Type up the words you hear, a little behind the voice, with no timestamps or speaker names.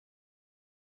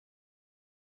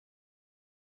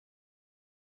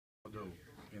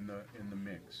in the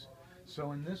mix.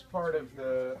 So in this part of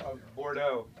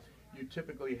Bordeaux, you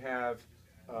typically have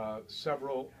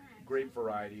several grape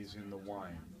varieties in the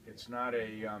wine. It's not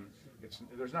a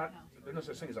there's no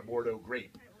such thing as a Bordeaux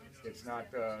grape. It's not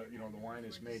you know, the wine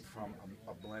is made from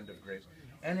a blend of grapes,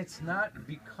 and it's not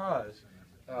because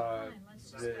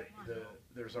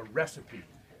there's a recipe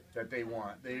that they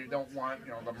want. They don't want,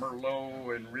 you know, the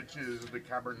Merlot enriches the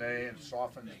Cabernet and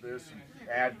softens this and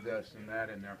add this and that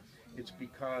in there. It's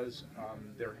because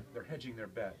they're hedging their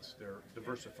bets. They're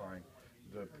diversifying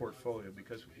the portfolio,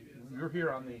 because you're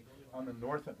here on the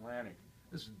North Atlantic.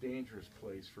 This is a dangerous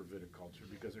place for viticulture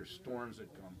because there's storms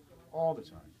that come all the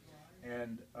time.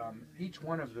 And each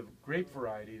one of the grape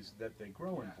varieties that they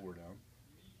grow in Bordeaux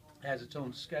has its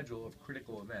own schedule of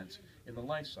critical events in the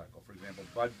life cycle. For example,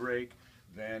 bud break,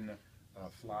 then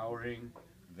flowering,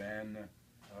 then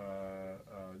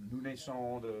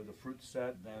nounaissance, the fruit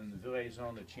set, then the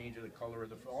viraison, the change of the color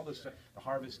of all this stuff, the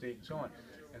harvest date, and so on.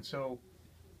 And so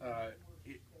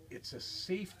it's a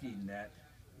safety net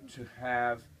to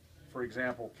have, for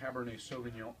example, Cabernet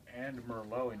Sauvignon and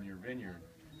Merlot in your vineyard,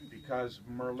 because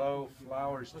Merlot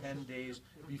flowers 10 days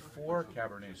before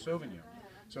Cabernet Sauvignon.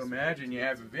 So imagine you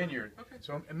have a vineyard.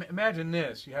 So imagine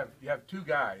this: you have two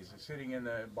guys sitting in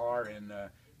the bar in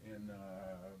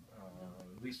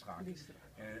Lisrac,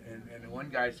 and one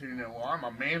guy's sitting there. Well, I'm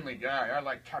a manly guy. I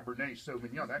like Cabernet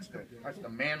Sauvignon. That's the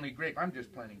manly grape. I'm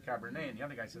just planting Cabernet. And the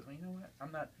other guy says, well, you know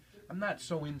what? I'm not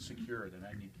so insecure that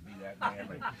I need to be that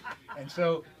manly. And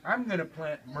so I'm going to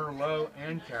plant Merlot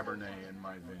and Cabernet in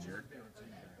my vineyard,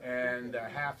 and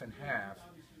half and half.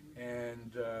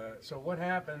 And so what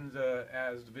happens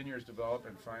as the vineyards develop,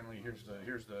 and finally here's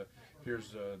the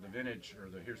vintage, or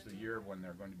here's the year when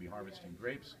they're going to be harvesting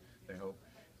grapes, they hope.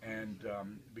 And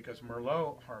because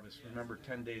Merlot harvests, remember,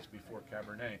 10 days before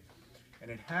Cabernet,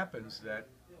 and it happens that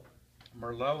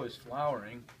Merlot is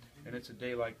flowering, and it's a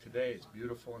day like today. It's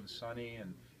beautiful and sunny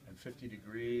and 50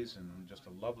 degrees, and just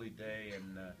a lovely day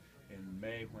in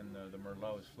May when the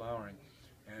Merlot is flowering.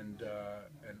 And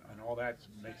all that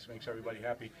makes everybody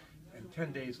happy. And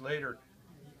 10 days later,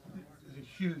 a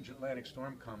huge Atlantic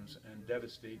storm comes and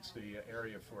devastates the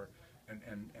area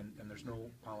and there's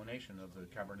no pollination of the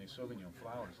Cabernet Sauvignon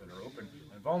flowers that are open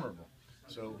and vulnerable.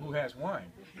 So who has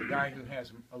wine? The guy who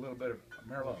has a little bit of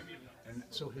Merlot. And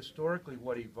so historically,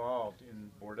 what evolved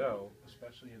in Bordeaux,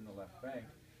 especially in the left bank,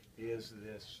 is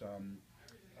this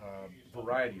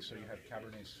variety. So you have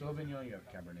Cabernet Sauvignon, you have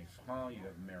Cabernet Franc, you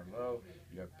have Merlot,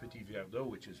 you have Petit Verdot,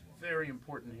 which is very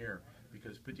important here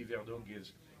because Petit Verdot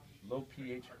gives low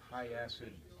pH, high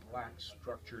acid, black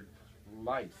structured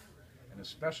life, and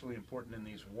especially important in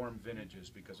these warm vintages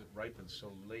because it ripens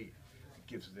so late. It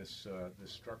gives this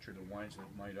structure to wines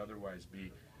that might otherwise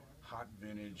be hot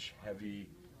vintage, heavy,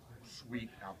 sweet,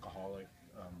 alcoholic,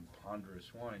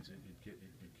 ponderous wines. It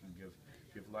can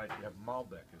give life. You have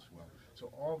Malbec as well.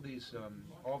 So all these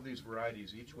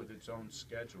varieties, each with its own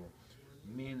schedule,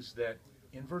 means that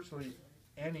in virtually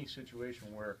any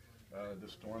situation where the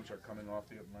storms are coming off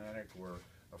the Atlantic, or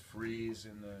a freeze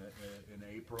in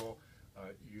April,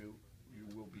 you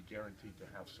will be guaranteed to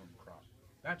have some crop.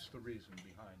 That's the reason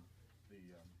behind the